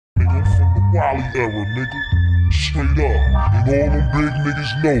Wally era, nigga. Straight up. And all them big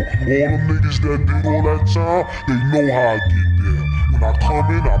niggas know. All them niggas that did all that time, they know how I get there. When I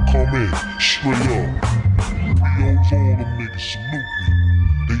come in. Straight up. POs, all them niggas salute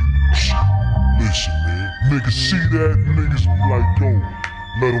me. Listen, man. Niggas see that, niggas be like, yo,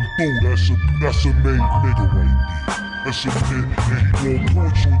 let him through. That's a made nigga right there. That's a nigga, and he gon'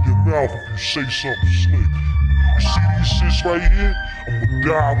 punch you in your mouth if you say something slick. You see these shits right here? I'ma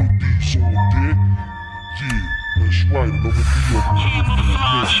die with these on, dick. Yeah, that's right, and I'ma be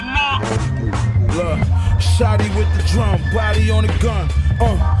up. Look, shotty with the drum, body on the gun.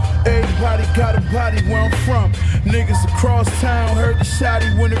 Everybody got a body where I'm from. Niggas across town heard the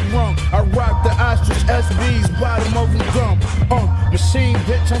shotty when it rung. I rock the ostrich SBs, bottom of them gum. Machine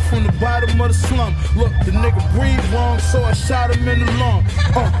bitch, I'm from the bottom of the slum. Look, the nigga breathe wrong, so I shot him in the lung.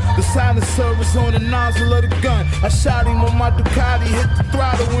 The silencer was on the nozzle of the gun. I shot him on my Ducati, hit the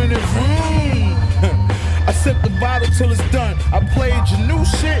throttle in it. I sip the bottle till it's done. I played your new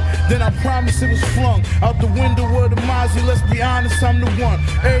shit, then I promise it was flung out the window of the Mozzie. Let's be honest, I'm the one.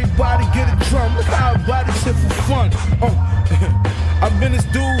 Everybody get a drum. Look how I body shit for fun. I've been this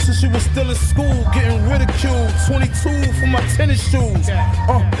dude since you was still in school, getting ridiculed. 22 for my tennis shoes.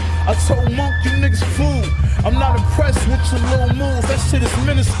 I told Monk, you niggas fool. I'm not impressed with your little moves. That shit is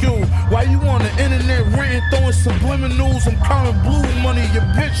minuscule. Why you on the internet ranting, throwing subliminals? I'm counting blue money. Your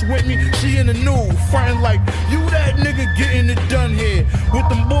bitch with me, she in the nude, frontin' like you that nigga getting it done here. With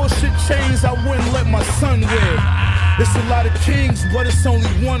them bullshit chains, I wouldn't let my son wear. It's a lot of kings, but it's only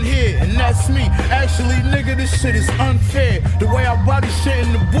one here, and that's me. Actually, nigga, this shit is unfair. The way I body shit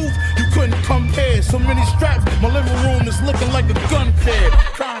in the booth, you couldn't compare. So many straps, my living room is looking like a gun fair.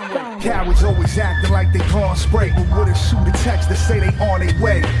 Conway. Cowards always acting like they gon' spray, but wouldn't shoot a text to say they on their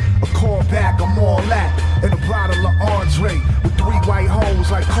way. A call back, I'm all that, and a bottle of Andre with 3 white hoes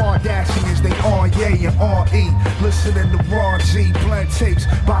like Kardashians. They on Ye and on E, listening to Ron G, blend tapes,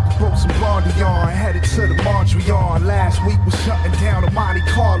 about to throw some Blondie on, headed to the Montreal. Last week was shutting down to Monte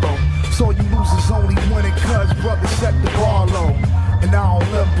Carlo. Saw you losers only winning cuz brothers set the bar low. And I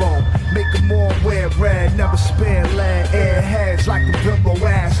don't limbo, make them all wear red, never spare lead. Airheads like the bimbo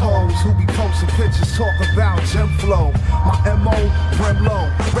assholes who be posting pictures talking about gym flow. My MO, brim low,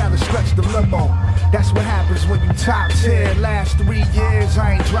 rather stretch the limo. That's what happens when you top tier. Last 3 years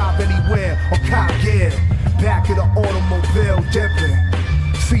I ain't dropped anywhere on cop gear. Back of the automobile dipping.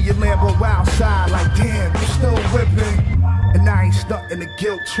 See your Lambo outside like damn, you still whipping. And I ain't stuntin' the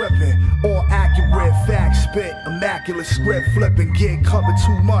guilt tripping. All accurate facts spit, immaculate script flipping. Get covered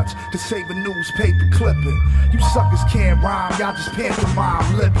too much to save a newspaper clipping. You suckers can't rhyme, y'all just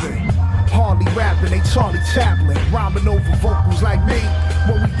pantomime lipping. Hardly rapping, they Charlie Chaplin, rhyming over vocals like me.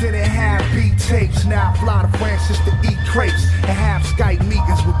 When we didn't have beat tapes, now I fly to Francis to eat crepes and have Skype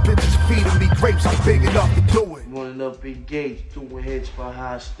meetings with bitches feeding me grapes. I'm big enough to do it. One enough big gauge, doing hits for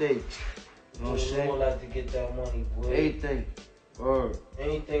high stakes. You know what I'm saying? More like to get that money, boy. Anything.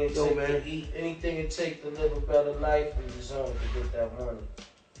 Anything it take to eat, anything it take to live a better life in the zone to get that money.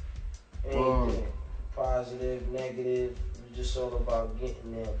 Anything. Positive, negative, it's just all about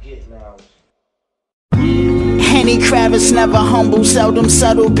getting there, getting ours. Henny Kravitz, never humble, seldom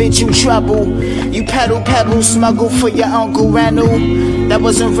subtle, bitch, you trouble. You pedal, pebble, smuggle for your Uncle Randall. That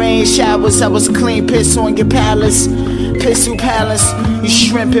wasn't rain showers, that was clean piss on your palace. Pistol palace, you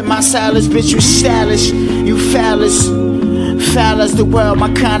shrimp in my salads, bitch, you stylish, you phallus. Foul as the world,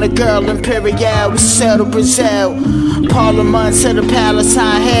 my kind of girl, imperial, we sell to Brazil. Parliament to the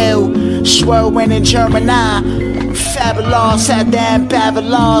Palestine hell, swirling in Germany. Fabulous, at damn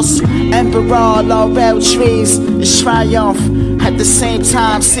Babylon's Emperor, laurel trees, it's triumph. At the same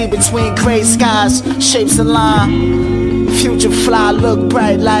time, see between gray skies, shapes a line. Future fly, look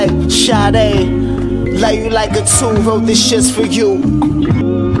bright like Sade. Lay you like a two, wrote this shit's for you.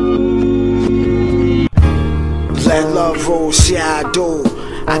 Let love roll, see how I do.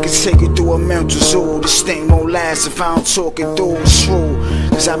 I can take you through a mental zoo. This thing won't last if I don't talk it through. It's true,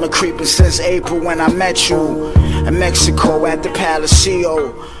 cause I've been creeping since April when I met you in Mexico at the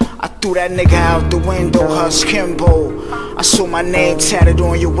Palacio. I threw that nigga out the window, Husk Kimbo. I saw my name tatted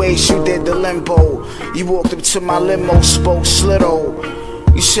on your waist, you did the limbo. You walked up to my limo, spoke slitto.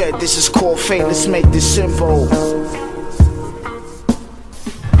 You said this is called fate, let's make this simple.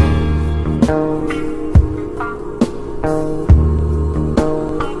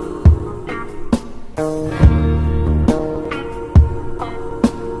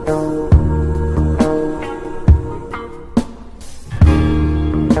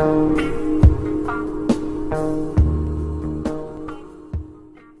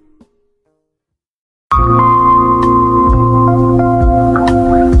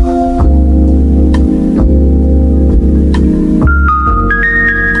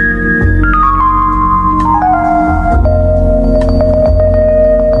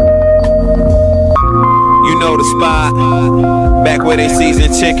 where they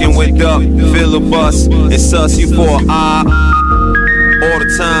season chicken with duck, fill a bus, and suss you for an eye all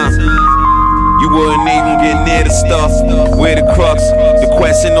the time. You wouldn't even get near the stuff. Where the crux, the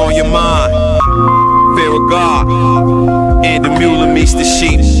question on your mind. Fear of God, and the mule meets the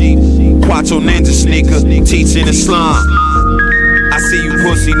sheep. Quattro ninja sneaker, teaching Islam. I see you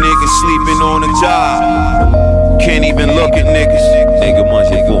pussy niggas sleeping on the job. Can't even look at niggas. Nigga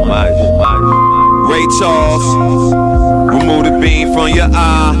munching Homage. Ray Charles, remove the beam from your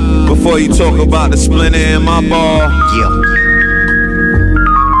eye before you talk about the splinter in my ball. Yeah.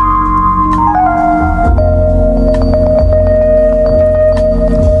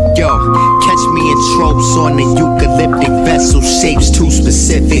 Tropes on the eucalyptic vessel, shapes too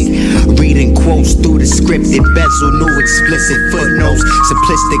specific. Reading quotes through the scripted bezel, new explicit footnotes.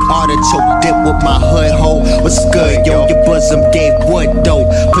 Simplistic artichoke dip with my hood hole. What's good, yo? Your bosom gave wood dope.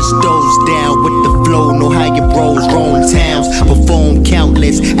 Push those down with the flow. Know how your bros roam towns. Perform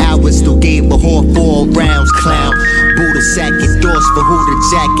countless hours, still gave a whore 4 rounds. Clown. Buddha sack endorse for who to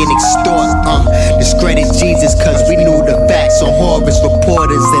jack and extort. Discredit Jesus cause we knew the facts on Horus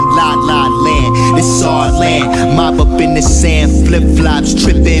reporters in La La Land. This our land, mob up in the sand, flip flops,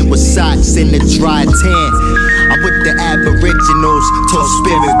 tripping with socks in the dry tan. I'm with the aboriginals, tall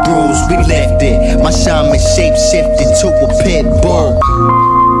spirit brews, we left it. My shaman shape shifted to a pit bull.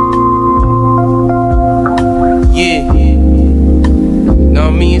 Yeah, know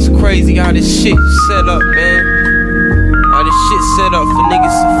what I mean? It's crazy how this shit set up, man. How this shit set up for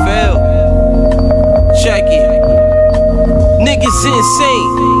niggas to fail. Check it. Niggas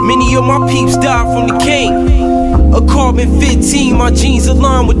insane. Many of my peeps died from the cane. A carbon 15, my jeans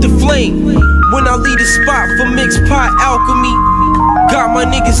align with the flame. When I leave the spot for mixed pot alchemy, got my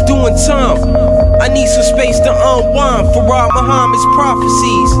niggas doing time. I need some space to unwind for Rob Muhammad's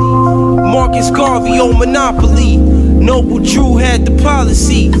prophecies. Marcus Garvey on Monopoly. Noble Drew had the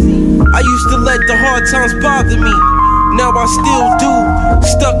policy. I used to let the hard times bother me. Now I still do.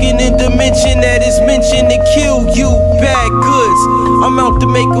 Stuck in a dimension that is mentioned to kill you. Bad goods. I'm out to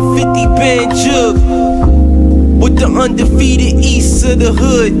make a 50-band jug with the undefeated east of the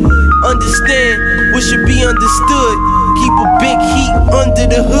hood. Understand what should be understood. Keep a big heat under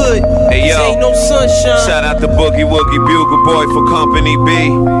the hood. Hey yo, ain't no sunshine. Shout out to Boogie Woogie Bugle Boy for Company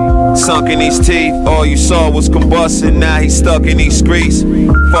B. Sunk in these teeth, all you saw was combustion. Now he's stuck in these streets,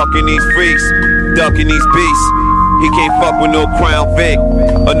 fucking these freaks, ducking these beasts. He can't fuck with no Crown Vic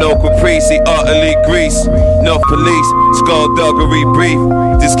or no Caprice, he utterly grease. No police, skullduggery brief.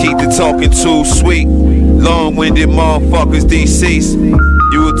 Just keep the talking too sweet. Long-winded motherfuckers deceased.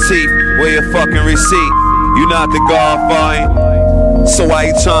 You a thief, where your fucking receipt? You not the God Fahim. So why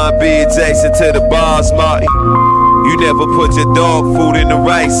you tryna be adjacent to the bars, Marty? You never put your dog food in the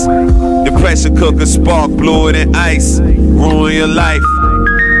rice. The pressure cooker spark, blew it in ice. Ruin your life.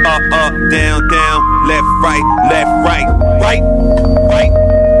 Up, up, down, down, left, right, right,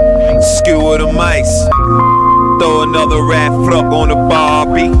 right. Skewer the mice. Throw another rat fluck on the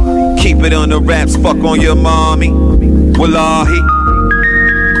Barbie. Keep it on the wraps, fuck on your mommy. Wallahi.